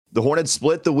The Hornets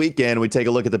split the weekend. We take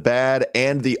a look at the bad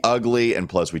and the ugly, and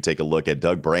plus we take a look at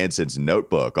Doug Branson's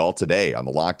notebook, all today on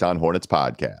the Locked On Hornets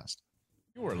podcast.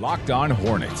 You are Locked On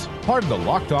Hornets, part of the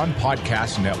Locked On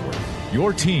Podcast Network,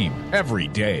 your team every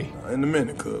day. In a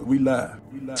minute, cuz we live.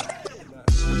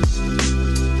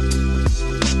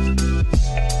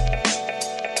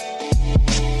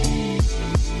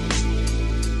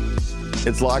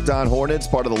 It's Locked On Hornets,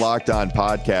 part of the Locked On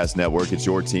Podcast Network. It's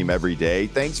your team every day.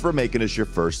 Thanks for making us your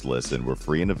first listen. We're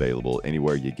free and available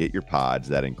anywhere you get your pods.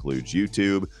 That includes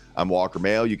YouTube. I'm Walker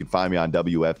Mail. You can find me on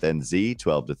WFNZ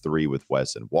 12 to 3 with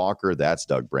Wes and Walker. That's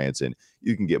Doug Branson.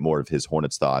 You can get more of his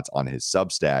Hornets thoughts on his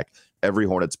Substack,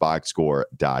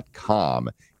 everyhornetsboxscore.com.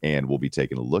 And we'll be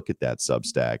taking a look at that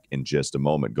Substack in just a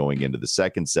moment going into the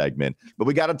second segment. But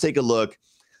we got to take a look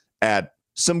at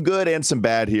some good and some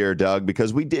bad here, Doug,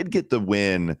 because we did get the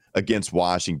win against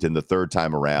Washington the third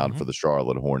time around for the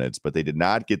Charlotte Hornets, but they did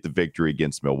not get the victory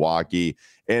against Milwaukee.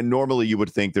 And normally you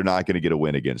would think they're not going to get a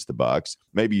win against the Bucks.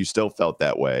 Maybe you still felt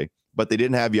that way, but they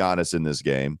didn't have Giannis in this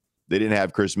game. They didn't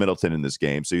have Chris Middleton in this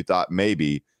game. So you thought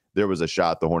maybe there was a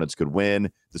shot the Hornets could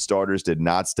win. The starters did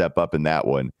not step up in that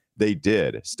one. They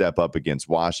did step up against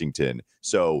Washington.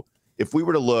 So if we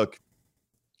were to look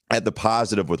at the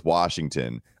positive with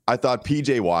Washington, I thought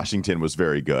PJ Washington was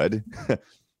very good.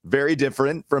 Very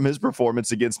different from his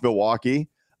performance against Milwaukee.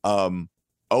 0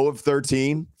 of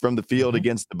 13 from the field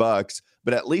against the Bucks,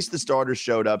 but at least the starters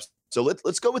showed up. So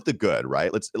let's go with the good,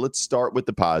 right? Let's start with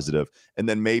the positive and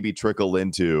then maybe trickle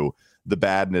into the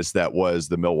badness that was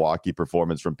the Milwaukee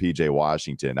performance from PJ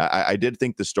Washington. I did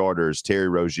think the starters, Terry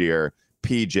Rozier,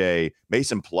 PJ,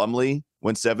 Mason Plumlee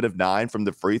went 7 of 9 from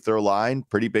the free throw line.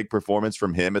 Pretty big performance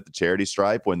from him at the charity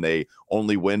stripe when they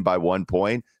only win by 1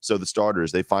 point. So the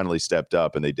starters, they finally stepped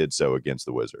up, and they did so against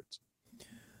the Wizards.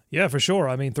 Yeah, for sure.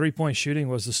 I mean, three-point shooting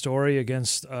was the story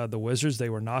against the Wizards. They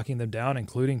were knocking them down,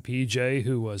 including PJ,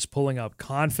 who was pulling up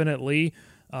confidently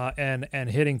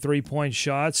and hitting three-point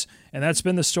shots. And that's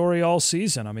been the story all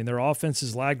season. I mean, their offense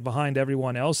has lagged behind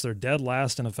everyone else. They're dead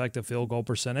last in effective field goal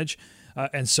percentage.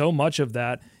 And so much of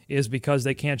that is because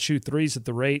they can't shoot threes at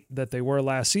the rate that they were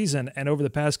last season. And over the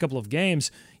past couple of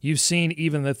games, you've seen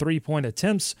even the three-point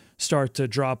attempts start to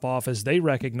drop off as they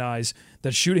recognize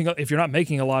that shooting, if you're not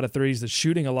making a lot of threes, that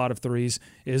shooting a lot of threes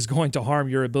is going to harm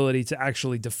your ability to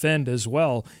actually defend as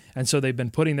well. And so they've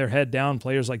been putting their head down.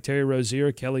 Players like Terry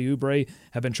Rozier, Kelly Oubre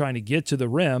have been trying to get to the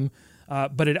rim.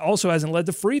 But it also hasn't led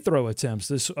to free throw attempts.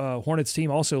 This Hornets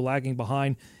team also lagging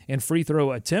behind in free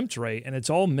throw attempt rate, and it's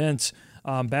all meant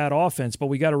bad offense. But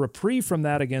we got a reprieve from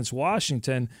that against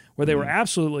Washington, where they were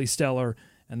absolutely stellar,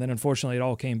 and then unfortunately it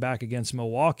all came back against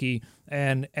Milwaukee.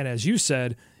 And as you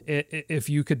said, if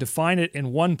you could define it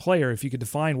in one player, if you could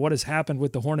define what has happened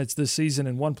with the Hornets this season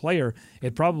in one player,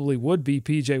 it probably would be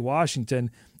P.J. Washington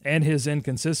and his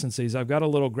inconsistencies. I've got a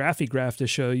little graphic graph to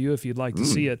show you if you'd like to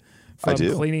see it. From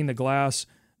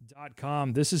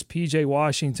cleaningtheglass.com. This is PJ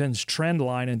Washington's trend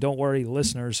line, and don't worry,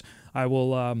 listeners, I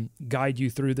will guide you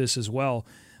through this as well.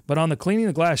 But on the Cleaning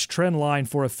the Glass trend line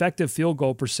for effective field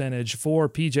goal percentage for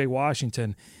PJ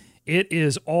Washington, it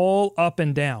is all up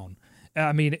and down.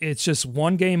 I mean, it's just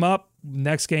one game up,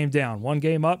 next game down, one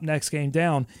game up, next game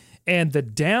down, and the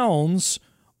downs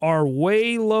are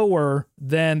way lower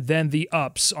than the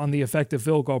ups on the effective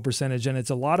field goal percentage, and it's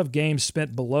a lot of games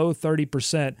spent below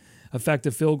 30%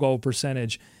 effective field goal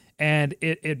percentage, and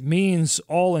it means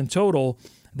all in total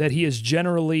that he is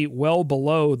generally well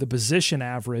below the position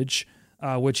average,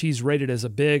 which he's rated as a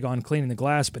big on Cleaning the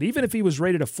Glass. But even if he was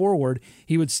rated a forward,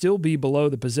 he would still be below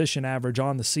the position average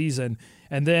on the season.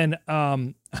 And then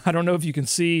I don't know if you can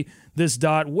see this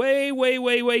dot way, way,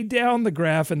 way, way down the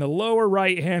graph in the lower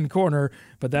right-hand corner,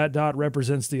 but that dot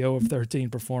represents the 0 of 13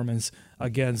 performance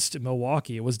against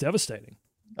Milwaukee. It was devastating.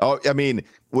 Oh, I mean,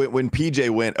 when PJ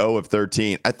went 0 of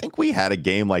 13, I think we had a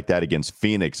game like that against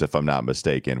Phoenix, if I'm not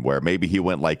mistaken, where maybe he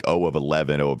went like 0 of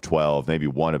 11, 0 of 12, maybe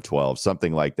 1 of 12,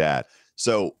 something like that.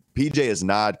 So PJ is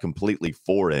not completely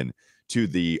foreign to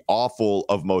the awful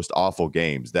of most awful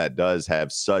games. That does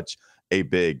have such a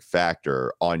big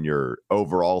factor on your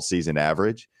overall season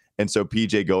average. And so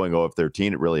PJ going 0 of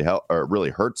 13, it really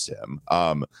hurts him.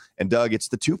 And Doug, it's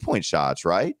the 2-point shots,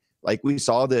 right? Like we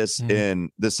saw this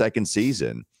in the second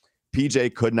season.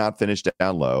 PJ could not finish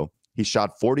down low. He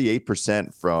shot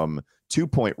 48% from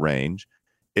 2-point range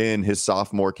in his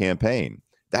sophomore campaign.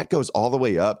 That goes all the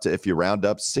way up to, if you round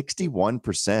up,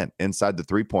 61% inside the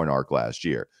 3-point arc last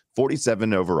year.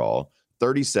 47 overall,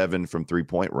 37 from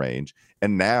 3-point range.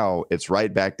 And now it's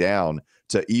right back down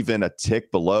to even a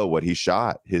tick below what he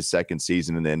shot his second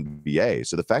season in the NBA.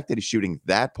 So the fact that he's shooting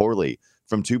that poorly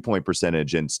from 2-point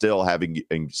percentage and still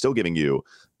giving you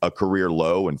a career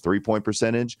low in 3-point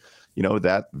percentage,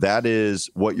 that is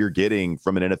what you're getting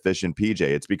from an inefficient PJ.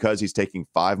 It's because he's taking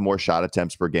 5 more shot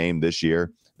attempts per game this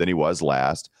year than he was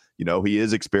last. He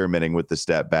is experimenting with the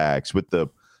step backs, with the,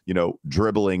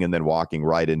 dribbling and then walking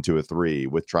right into a 3,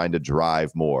 with trying to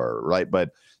drive more, right?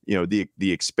 But, the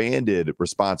expanded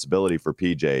responsibility for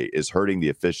PJ is hurting the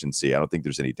efficiency. I don't think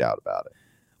there's any doubt about it.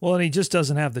 Well, and he just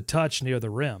doesn't have the touch near the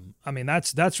rim. I mean,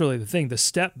 that's really the thing. The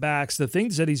step backs, the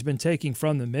things that he's been taking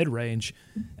from the mid-range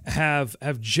have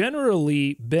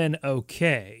generally been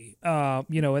okay.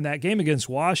 In that game against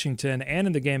Washington and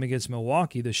in the game against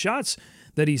Milwaukee, the shots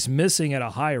that he's missing at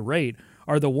a high rate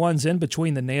are the ones in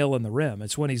between the nail and the rim.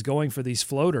 It's when he's going for these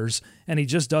floaters and he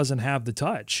just doesn't have the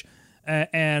touch.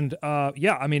 It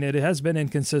has been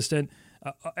inconsistent.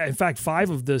 In fact, 5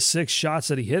 of the 6 shots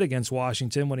that he hit against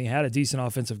Washington when he had a decent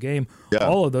offensive game,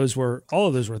 all of those were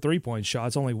 3-point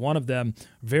shots. Only one of them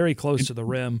very close to the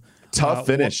rim. Tough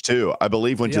finish too. I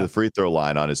believe went to the free throw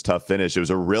line on his tough finish.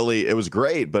 It was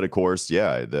great, but of course,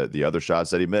 the other shots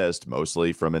that he missed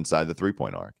mostly from inside the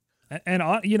 3-point arc. And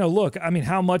look, I mean,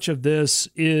 how much of this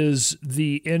is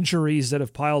the injuries that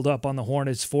have piled up on the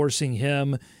Hornets forcing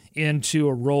him into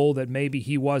a role that maybe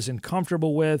he wasn't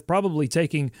comfortable with, probably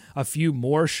taking a few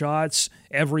more shots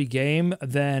every game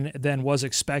than was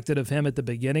expected of him at the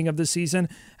beginning of the season?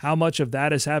 How much of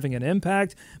that is having an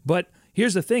impact? But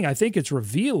here's the thing. I think it's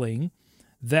revealing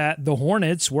that the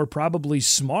Hornets were probably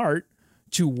smart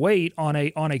to wait on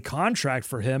a contract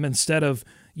for him instead of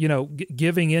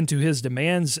giving into his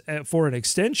demands for an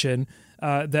extension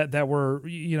that were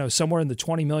somewhere in the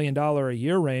 $20 million a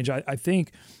year range. I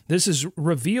think this is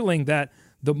revealing that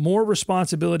the more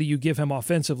responsibility you give him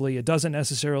offensively, it doesn't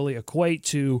necessarily equate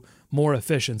to more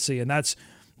efficiency, and that's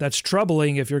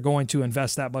troubling if you're going to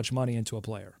invest that much money into a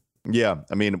player. Yeah,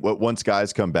 I mean, once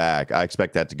guys come back, I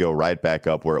expect that to go right back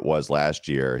up where it was last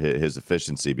year, his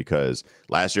efficiency, because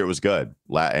last year it was good.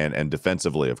 And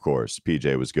defensively, of course,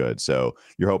 PJ was good. So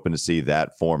you're hoping to see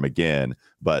that form again,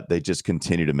 but they just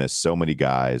continue to miss so many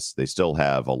guys. They still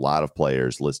have a lot of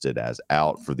players listed as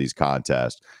out for these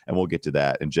contests, and we'll get to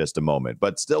that in just a moment.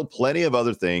 But still plenty of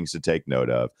other things to take note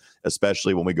of,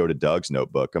 especially when we go to Doug's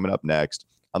notebook. Coming up next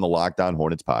on the Locked On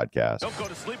Hornets podcast. Don't go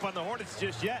to sleep on the Hornets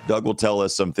just yet. Doug will tell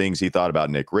us some things he thought about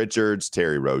Nick Richards,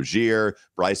 Terry Rozier,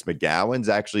 Bryce McGowan's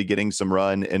actually getting some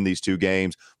run in these 2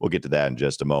 games. We'll get to that in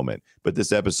just a moment. But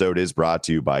this episode is brought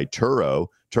to you by Turo.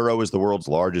 Turo is the world's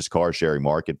largest car sharing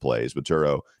marketplace. With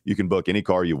Turo, you can book any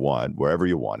car you want, wherever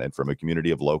you want it, from a community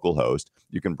of local hosts.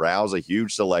 You can browse a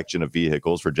huge selection of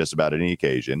vehicles for just about any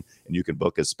occasion, and you can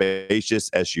book a spacious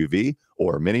SUV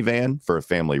or minivan for a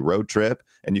family road trip,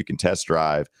 and you can test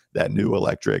drive that new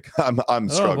electric. I'm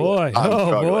struggling.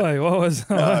 Oh boy,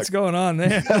 what's going on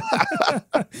there?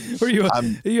 Are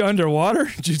you underwater?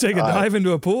 Did you take a dive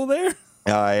into a pool there?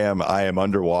 I am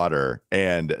underwater,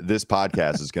 and this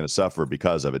podcast is going to suffer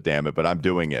because of it, damn it, but I'm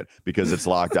doing it because it's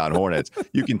Locked On Hornets.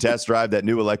 You can test drive that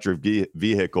new electric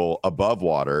vehicle above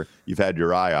water you've had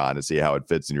your eye on to see how it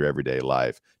fits in your everyday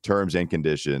life. Terms and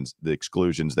conditions, the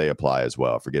exclusions, they apply as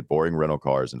well. Forget boring rental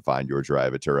cars and find your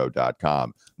drive at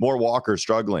Turo.com. More Walker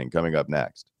struggling coming up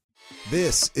next.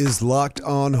 This is Locked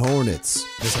On Hornets.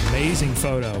 This amazing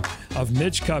photo of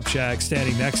Mitch Kupchak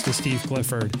standing next to Steve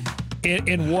Clifford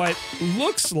in what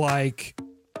looks like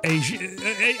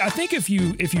I think if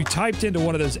you typed into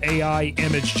one of those AI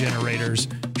image generators,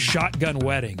 shotgun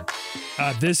wedding,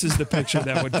 this is the picture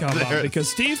that would come up,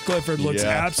 because Steve Clifford looks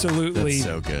absolutely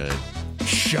so good.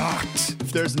 Shocked.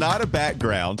 There's not a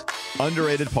background.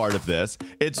 Underrated part of this.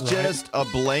 It's just a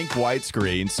blank white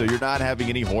screen, so you're not having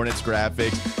any Hornets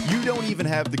graphics. You don't even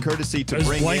have the courtesy to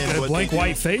bring in blank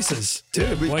white faces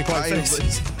too. Blank white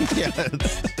faces.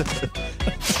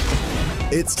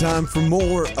 It's time for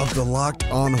more of the Locked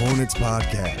On Hornets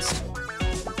podcast.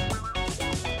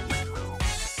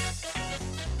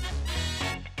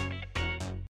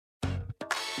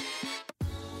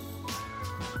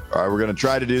 All right, we're going to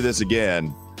try to do this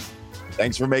again.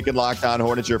 Thanks for making Locked On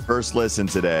Hornets your first listen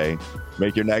today.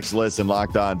 Make your next listen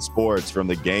Locked On Sports. From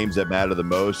the games that matter the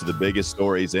most to the biggest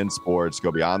stories in sports,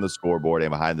 go beyond the scoreboard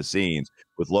and behind the scenes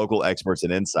with local experts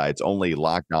and insights only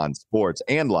Locked On Sports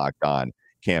and Locked On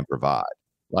can provide.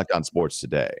 Locked On Sports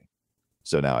today.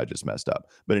 So now I just messed up.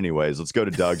 But anyways, let's go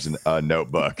to Doug's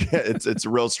notebook. It's a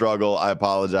real struggle. I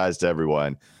apologize to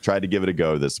everyone. Tried to give it a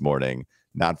go this morning.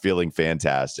 Not feeling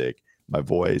fantastic. My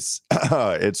voice,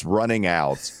 it's running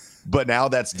out. But now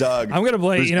that's Doug. I'm going to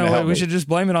blame, we should just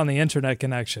blame it on the internet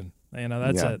connection.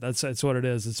 That's it. That's what it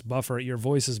is. It's buffering. Your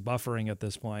voice is buffering at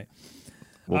this point.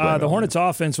 The Hornets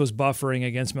offense was buffering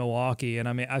against Milwaukee. And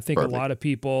I mean, I think a lot of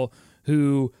people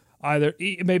who either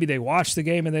maybe they watch the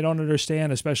game and they don't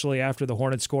understand, especially after the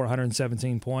Hornets score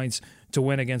 117 points to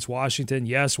win against Washington.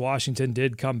 Yes, Washington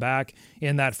did come back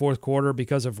in that fourth quarter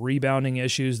because of rebounding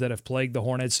issues that have plagued the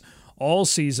Hornets all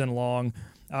season long,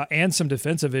 and some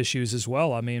defensive issues as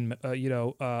well. I mean,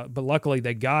 but luckily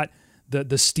they got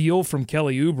the steal from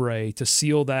Kelly Oubre to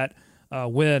seal that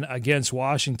win against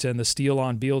Washington, the steal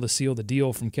on Beal to seal the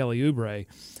deal from Kelly Oubre.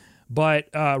 But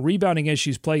rebounding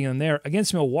issues playing in there.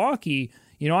 Against Milwaukee,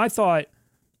 I thought,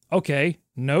 okay,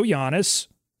 no Giannis,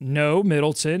 no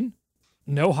Middleton,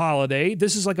 no Holiday.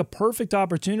 This is like a perfect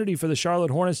opportunity for the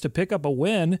Charlotte Hornets to pick up a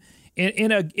win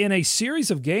in a series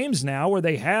of games now where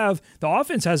they have, the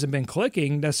offense hasn't been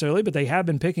clicking necessarily, but they have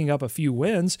been picking up a few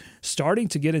wins, starting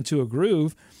to get into a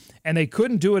groove. And they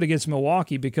couldn't do it against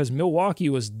Milwaukee because Milwaukee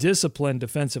was disciplined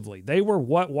defensively. They were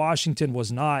what Washington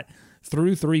was not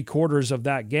through 3/4 of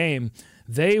that game.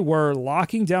 They were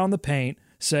locking down the paint,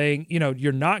 saying,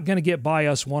 you're not going to get by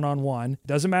us one-on-one.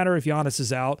 Doesn't matter if Giannis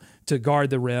is out to guard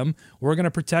the rim. We're going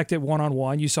to protect it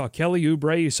one-on-one. You saw Kelly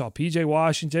Oubre, you saw P.J.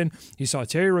 Washington, you saw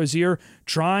Terry Rozier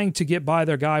trying to get by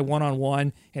their guy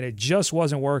one-on-one, and it just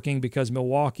wasn't working because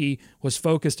Milwaukee was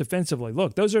focused defensively.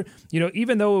 Look, those are,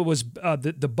 even though it was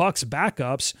the Bucks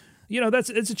backups,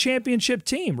 it's a championship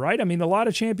team, right? I mean, a lot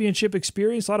of championship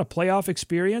experience, a lot of playoff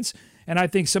experience, and I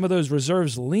think some of those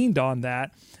reserves leaned on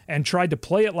that and tried to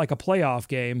play it like a playoff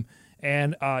game,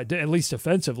 and at least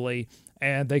defensively,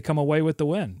 and they come away with the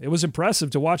win. It was impressive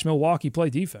to watch Milwaukee play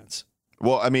defense.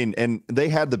 Well, I mean, and they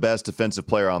had the best defensive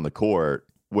player on the court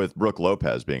with Brook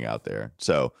Lopez being out there.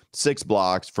 So 6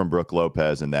 blocks from Brook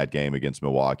Lopez in that game against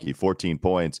Milwaukee, 14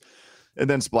 points. And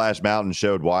then Splash Mountain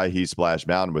showed why he Splash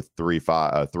Mountain with 3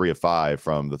 of 5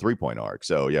 from the 3-point arc.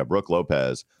 So, yeah, Brook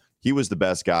Lopez, he was the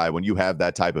best guy. When you have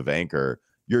that type of anchor,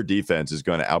 your defense is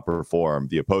going to outperform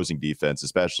the opposing defense,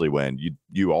 especially when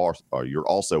you're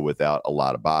also without a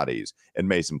lot of bodies. And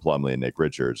Mason Plumlee and Nick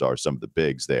Richards are some of the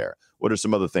bigs there. What are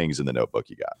some other things in the notebook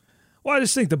you got? Well, I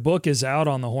just think the book is out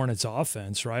on the Hornets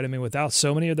offense, right? I mean, without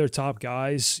so many of their top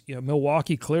guys,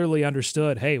 Milwaukee clearly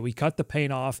understood, hey, we cut the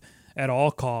paint off at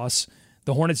all costs.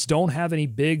 The Hornets don't have any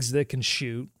bigs that can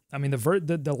shoot. I mean,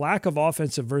 the lack of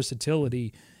offensive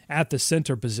versatility at the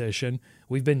center position,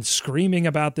 we've been screaming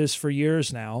about this for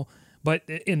years now. But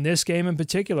in this game in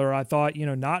particular, I thought,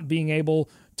 not being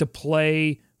able to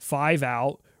play 5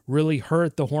 out really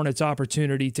hurt the Hornets'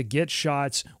 opportunity to get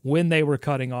shots when they were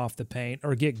cutting off the paint,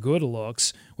 or get good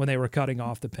looks when they were cutting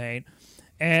off the paint.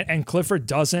 And Clifford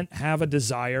doesn't have a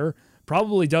desire,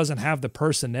 probably doesn't have the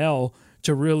personnel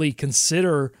to really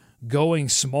consider going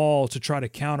small to try to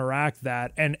counteract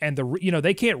that. And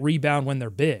they can't rebound when they're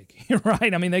big,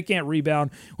 right? I mean, they can't rebound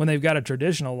when they've got a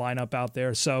traditional lineup out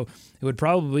there. So it would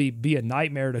probably be a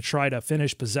nightmare to try to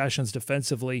finish possessions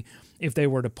defensively if they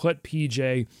were to put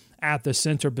PJ at the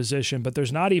center position. But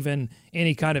there's not even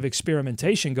any kind of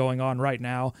experimentation going on right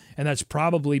now. And that's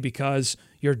probably because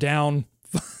you're down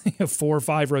 4 or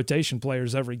 5 rotation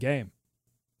players every game.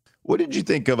 What did you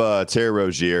think of Terry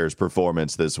Rozier's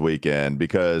performance this weekend?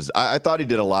 Because I thought he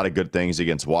did a lot of good things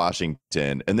against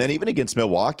Washington. And then even against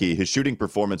Milwaukee, his shooting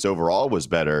performance overall was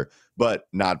better, but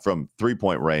not from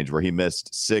 3-point range, where he missed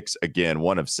 6 again,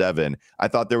 1 of 7. I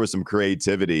thought there was some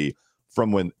creativity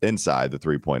from inside the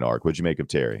 3-point arc. What'd you make of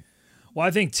Terry? Well,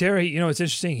 I think Terry, it's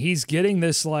interesting. He's getting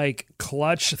this like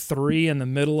clutch 3 in the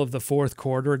middle of the fourth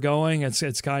quarter going.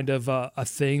 It's kind of a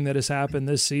thing that has happened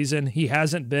this season. He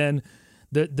hasn't been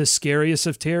the scariest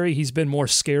of Terry. He's been more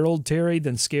Scarrold Terry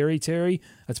than Scary Terry.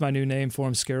 That's my new name for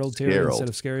him, Scarrold Terry instead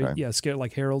of Scary. Okay. Yeah, scared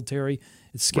like Harold Terry.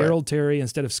 It's Scarrold Terry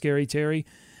instead of Scary Terry.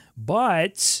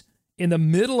 But in the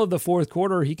middle of the fourth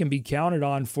quarter, he can be counted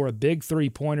on for a big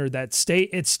 3-pointer that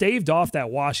staved off that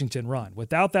Washington run.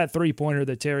 Without that 3-pointer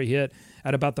that Terry hit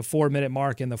at about the 4-minute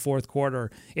mark in the fourth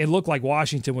quarter, it looked like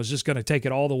Washington was just going to take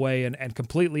it all the way and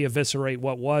completely eviscerate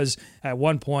what was at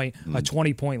one point a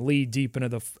 20-point lead deep into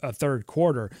the third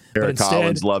quarter. Eric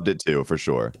Collins loved it too, for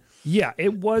sure. Yeah,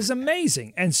 it was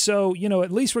amazing. And so,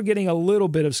 at least we're getting a little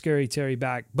bit of Scary Terry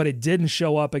back, but it didn't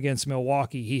show up against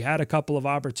Milwaukee. He had a couple of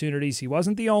opportunities. He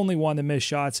wasn't the only one that missed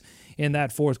shots in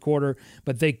that fourth quarter,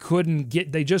 but they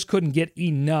just couldn't get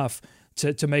enough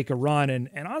to make a run.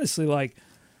 And honestly,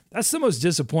 that's the most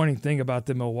disappointing thing about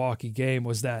the Milwaukee game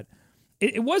was that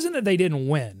it wasn't that they didn't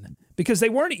win, because they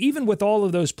weren't, even with all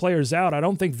of those players out. I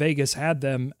don't think Vegas had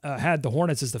the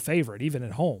Hornets as the favorite, even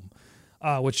at home.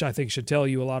 Which I think should tell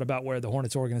you a lot about where the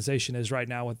Hornets organization is right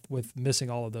now with missing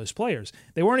all of those players.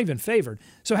 They weren't even favored.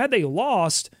 So had they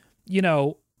lost,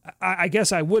 I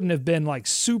guess I wouldn't have been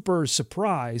super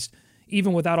surprised,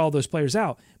 even without all those players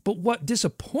out. But what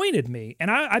disappointed me,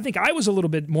 and I think I was a little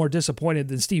bit more disappointed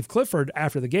than Steve Clifford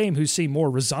after the game, who seemed more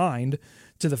resigned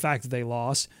to the fact that they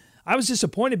lost. I was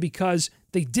disappointed because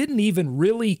they didn't even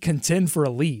really contend for a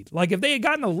lead. Like, if they had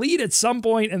gotten a lead at some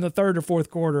point in the third or fourth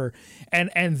quarter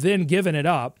and then given it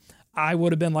up, I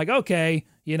would have been like, okay,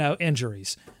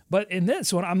 injuries. But in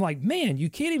this one, I'm like, man, you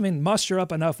can't even muster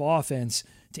up enough offense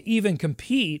to even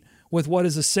compete with what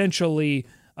is essentially,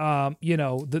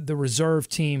 the reserve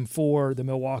team for the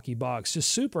Milwaukee Bucks. Just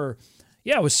super,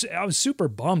 I was super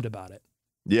bummed about it.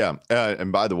 Yeah.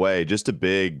 And by the way, just a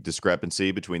big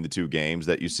discrepancy between the two games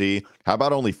that you see. How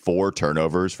about only 4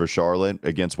 turnovers for Charlotte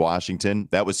against Washington?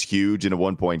 That was huge in a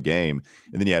 1-point game.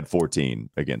 And then you had 14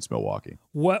 against Milwaukee.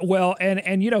 Well,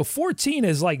 and 14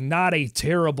 is like not a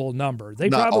terrible number. They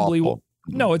Not probably awful.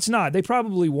 No, it's not. They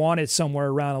probably want it somewhere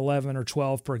around 11 or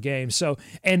 12 per game. So,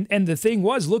 and the thing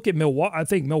was, look at Milwaukee. I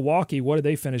think Milwaukee, what did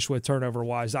they finish with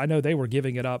turnover-wise? I know they were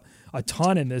giving it up a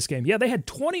ton in this game. Yeah, they had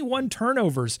 21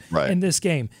 turnovers in this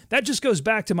game. That just goes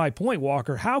back to my point,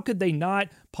 Walker. How could they not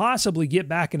possibly get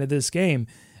back into this game?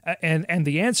 And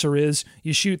the answer is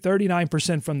you shoot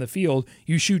 39% from the field.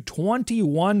 You shoot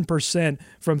 21%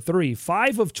 from 3,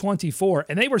 5 of 24,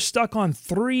 and they were stuck on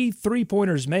 3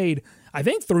 3-pointers made, I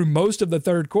think, through most of the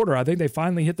third quarter. I think they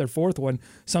finally hit their fourth one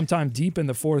sometime deep in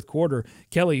the fourth quarter.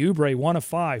 Kelly Oubre, 1 of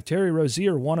 5. Terry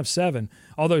Rozier, 1 of 7.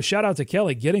 Although, shout out to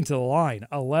Kelly getting to the line,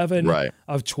 11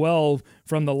 of 12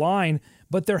 from the line.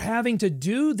 But they're having to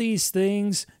do these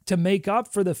things to make up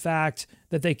for the fact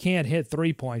that they can't hit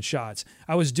 3-point shots.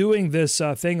 I was doing this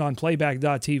thing on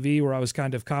playback.tv where I was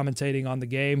kind of commentating on the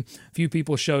game. A few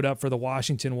people showed up for the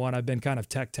Washington one. I've been kind of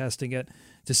tech testing it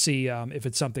to see if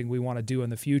it's something we want to do in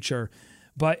the future.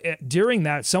 But during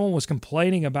that, someone was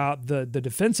complaining about the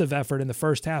defensive effort in the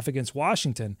first half against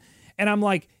Washington. And I'm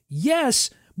like, yes,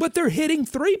 but they're hitting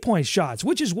 3-point shots,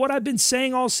 which is what I've been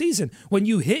saying all season. When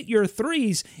you hit your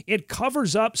threes, it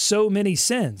covers up so many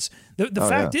sins. The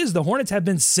fact is the Hornets have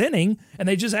been sinning, and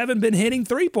they just haven't been hitting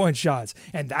 3-point shots.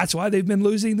 And that's why they've been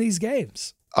losing these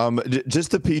games.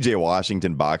 Just the PJ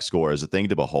Washington box score is a thing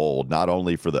to behold, not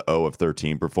only for the 0 of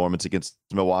 13 performance against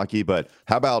Milwaukee, but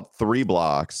how about 3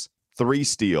 blocks, 3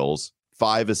 steals,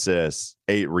 5 assists,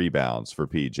 8 rebounds for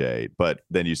PJ, but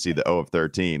then you see the 0 of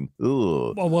 13.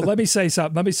 Ooh. Well, let me say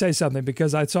something. Let me say something,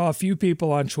 because I saw a few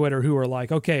people on Twitter who were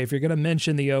like, okay, if you're going to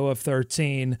mention the 0 of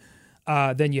 13,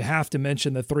 then you have to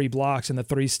mention the 3 blocks and the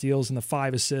 3 steals and the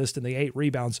 5 assists and the 8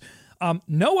 rebounds.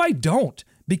 No, I don't,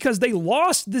 because they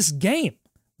lost this game.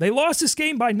 They lost this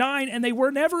game by 9, and they were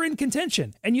never in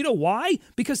contention. And you know why?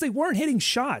 Because they weren't hitting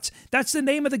shots. That's the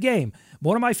name of the game.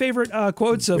 One of my favorite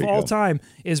quotes of all time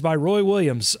is by Roy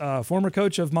Williams, former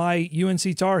coach of my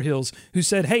UNC Tar Heels, who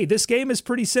said, hey, this game is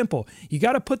pretty simple. You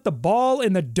got to put the ball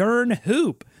in the darn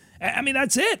hoop. I mean,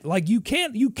 that's it. Like, you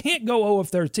can't go 0 of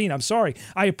 13. I'm sorry.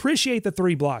 I appreciate the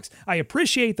 3 blocks. I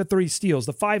appreciate the 3 steals,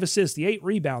 the 5 assists, the 8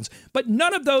 rebounds, but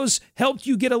none of those helped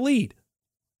you get a lead.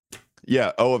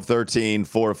 Yeah, 0 of 13,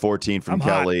 4 of 14 from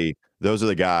Kelly. Hot. Those are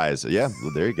the guys. Yeah,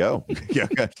 well, there you go.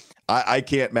 I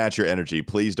can't match your energy.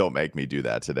 Please don't make me do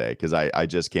that today, because I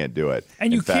just can't do it.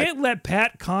 And you can't let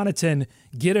Pat Connaughton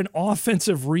get an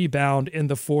offensive rebound in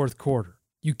the fourth quarter.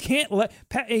 You can't let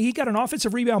Pat. He got an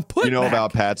offensive rebound put. You know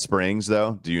about Pat Springs,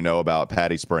 though? Do you know about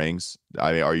Patty Springs?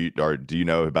 I mean, do you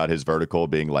know about his vertical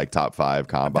being like top 5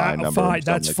 combine number? Fine,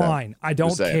 that's like fine. That? I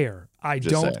don't care. I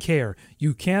don't care.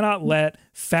 You cannot let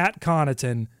Fat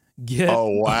Connaughton get. Oh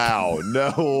wow! No,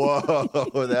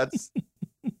 whoa, that's.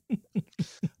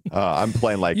 I'm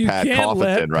playing like Pat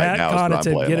Connaughton right now. Pat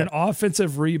Connaughton get an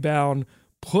offensive rebound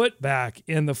put back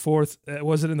in the fourth.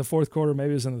 Was it in the fourth quarter?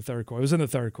 Maybe it was in the third quarter. It was in the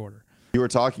third quarter. You were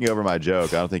talking over my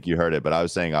joke. I don't think you heard it, but I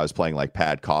was saying I was playing like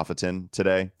Pat Connaughton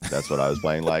today. That's what I was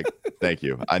playing like. Thank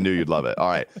you. I knew you'd love it. All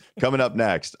right. Coming up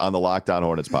next on the Locked On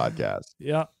Hornets podcast.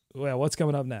 Yeah. Well, what's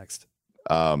coming up next?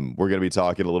 We're going to be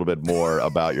talking a little bit more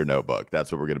about your notebook.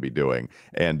 That's what we're going to be doing.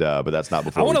 And but that's not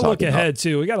before I want to look ahead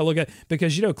too. We got to look at,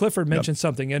 because Clifford mentioned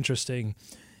something interesting.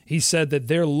 He said that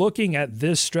they're looking at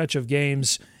this stretch of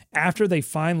games after they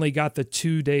finally got the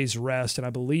 2 days rest, and I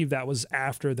believe that was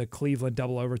after the Cleveland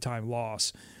double overtime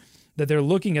loss, that they're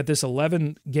looking at this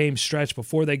 11-game stretch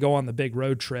before they go on the big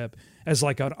road trip as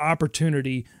like an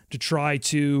opportunity to try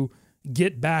to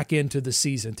get back into the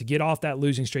season, to get off that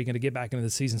losing streak and to get back into the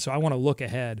season. So I want to look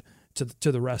ahead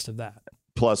to the rest of that.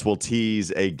 Plus, we'll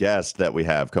tease a guest that we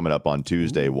have coming up on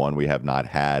Tuesday, one we have not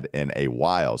had in a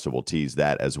while. So we'll tease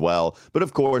that as well. But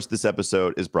of course, this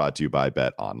episode is brought to you by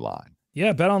Bet Online.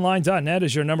 Yeah, betonline.net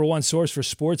is your number one source for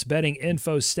sports betting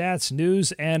info, stats,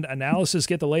 news, and analysis.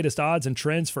 Get the latest odds and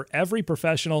trends for every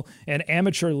professional and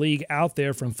amateur league out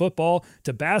there, from football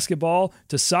to basketball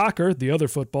to soccer, the other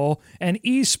football, and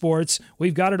esports.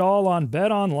 We've got it all on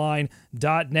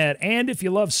betonline.net. And if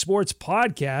you love sports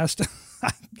podcast,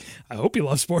 I hope you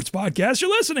love sports podcasts. You're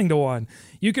listening to one.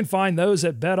 You can find those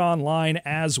at BetOnline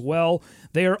as well.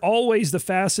 They are always the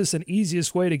fastest and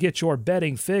easiest way to get your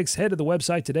betting fix. Head to the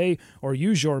website today or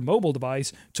use your mobile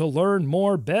device to learn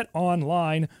more.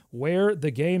 BetOnline, where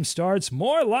the game starts.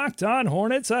 More Locked On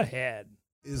Hornets ahead.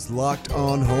 Is Locked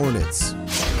On Hornets.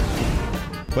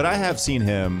 But I have seen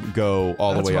him go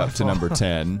all the way up to number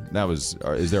 10. That was.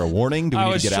 Is there a warning? Do we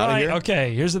need to get out of here?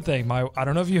 Okay, here's the thing. I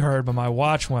don't know if you heard, but my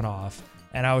watch went off,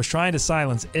 and I was trying to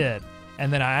silence it,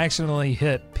 and then I accidentally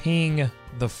hit ping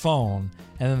the phone,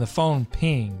 and then the phone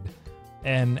pinged,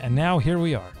 and now here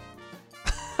we are.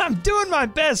 I'm doing my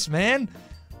best, man.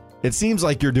 It seems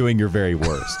like you're doing your very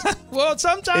worst. Well,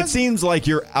 sometimes it seems like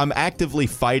I'm actively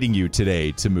fighting you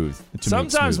today to move.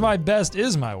 Sometimes my best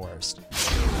is my worst.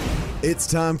 It's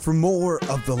time for more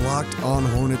of the Locked On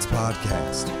Hornets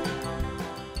podcast.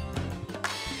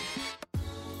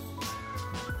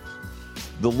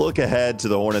 The look ahead to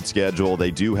the Hornets schedule,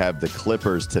 they do have the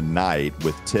Clippers tonight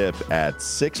with tip at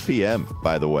 6 p.m.,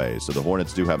 by the way. So the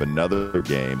Hornets do have another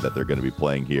game that they're going to be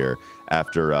playing here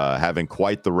after having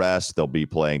quite the rest. They'll be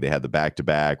playing. They had the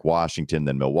back-to-back, Washington,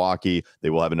 then Milwaukee. They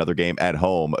will have another game at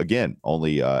home, again,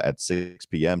 only at 6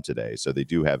 p.m. today. So they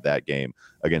do have that game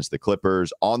against the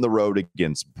Clippers, on the road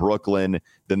against Brooklyn.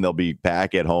 Then they'll be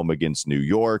back at home against New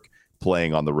York,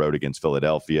 playing on the road against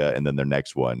Philadelphia, and then their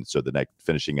next one. So the next,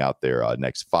 finishing out their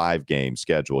next 5-game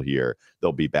schedule here,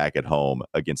 they'll be back at home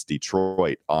against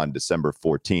Detroit on December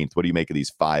 14th. What do you make of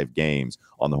these 5 games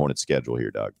on the Hornets schedule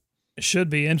here, Doug? It should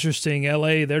be interesting.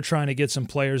 LA, they're trying to get some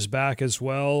players back as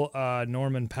well.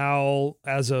 Norman Powell,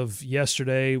 as of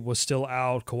yesterday, was still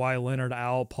out. Kawhi Leonard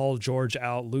out. Paul George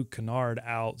out. Luke Kennard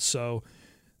out. So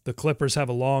the Clippers have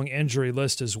a long injury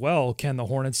list as well. Can the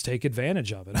Hornets take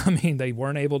advantage of it? I mean, they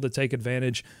weren't able to take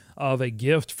advantage of a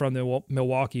gift from the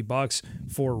Milwaukee Bucks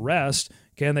for rest.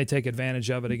 Can they take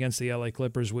advantage of it against the LA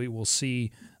Clippers? We will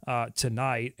see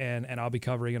tonight, and I'll be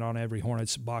covering it on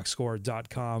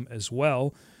everyhornetsboxscore.com as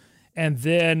well. And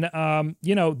then,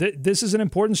 this is an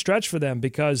important stretch for them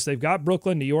because they've got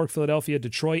Brooklyn, New York, Philadelphia,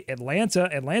 Detroit,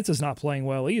 Atlanta. Atlanta's not playing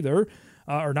well either.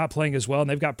 Or not playing as well, and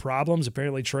they've got problems.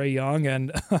 Apparently, Trae Young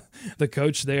and the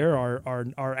coach there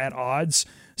are at odds.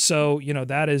 So,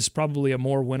 that is probably a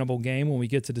more winnable game when we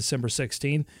get to December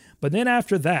 16th. But then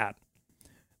after that,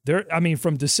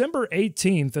 from December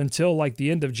 18th until like the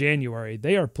end of January,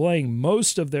 they are playing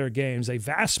most of their games, a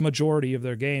vast majority of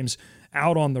their games,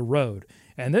 out on the road.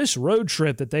 And this road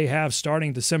trip that they have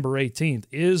starting December 18th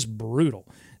is brutal.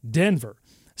 Denver,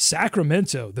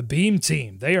 Sacramento, the Beam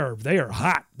team, they are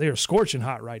hot. They are scorching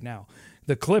hot right now.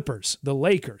 The Clippers, the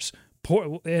Lakers,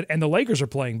 and the Lakers are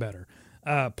playing better.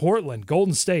 Portland,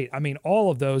 Golden State,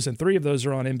 all of those, and 3 of those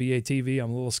are on NBA TV.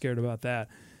 I'm a little scared about that.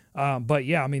 But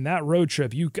yeah, that road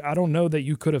trip, I don't know that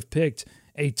you could have picked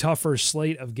a tougher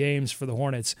slate of games for the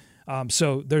Hornets.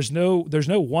 So there's no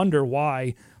wonder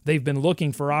why they've been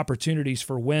looking for opportunities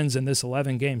for wins in this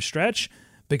 11-game stretch,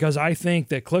 because I think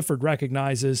that Clifford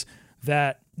recognizes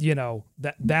that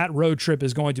that road trip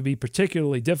is going to be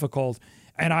particularly difficult.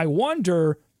 And I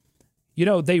wonder,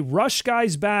 they rushed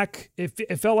guys back.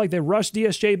 It felt like they rushed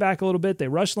DSJ back a little bit. They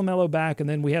rushed LaMelo back, and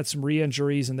then we had some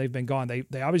re-injuries, and they've been gone.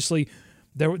 They obviously,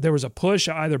 there was a push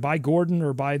either by Gordon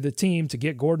or by the team to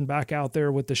get Gordon back out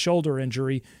there with the shoulder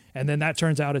injury, and then that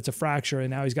turns out it's a fracture, and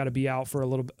now he's got to be out for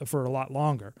a lot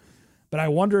longer. But I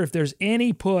wonder if there's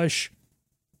any push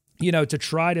to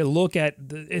try to look at,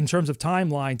 in terms of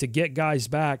timeline, to get guys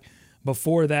back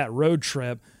before that road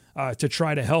trip to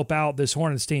try to help out this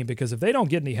Hornets team. Because if they don't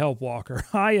get any help, Walker,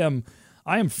 I am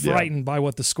frightened by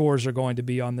what the scores are going to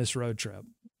be on this road trip.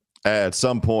 At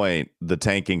some point, the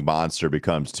tanking monster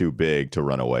becomes too big to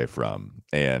run away from.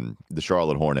 And the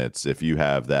Charlotte Hornets, if you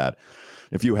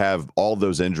have all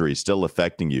those injuries still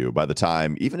affecting you by the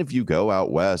time, even if you go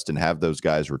out west and have those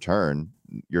guys return,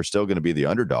 you're still going to be the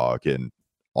underdog in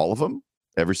all of them,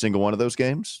 every single one of those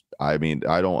games. I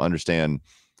don't understand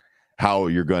how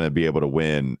you're going to be able to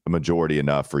win a majority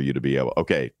enough for you to be able,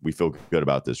 okay, we feel good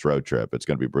about this road trip. It's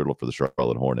going to be brutal for the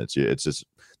Charlotte Hornets. It's just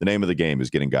the name of the game is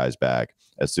getting guys back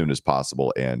as soon as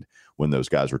possible. And when those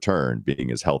guys return,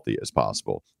 being as healthy as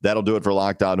possible. That'll do it for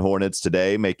Locked On Hornets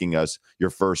today, making us your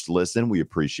first listen. We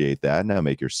appreciate that. Now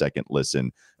make your second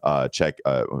listen.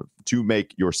 To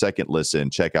make your second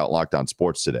listen, check out Locked On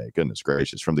Sports today. Goodness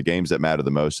gracious. From the games that matter the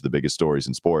most to the biggest stories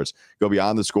in sports, go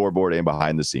beyond the scoreboard and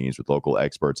behind the scenes with local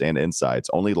experts and insights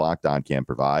only Locked On can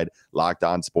provide. Locked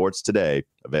On Sports today,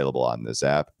 available on this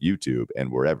app, YouTube,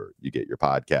 and wherever you get your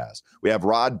podcasts. We have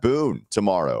Rod Boone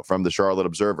tomorrow from the Charlotte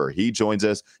Observer. He joins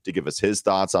us to give us his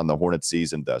thoughts on the Hornets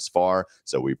season thus far.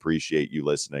 So we appreciate you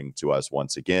listening to us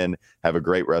once again. Have a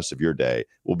great rest of your day.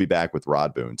 We'll be back with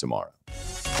Rod Boone tomorrow.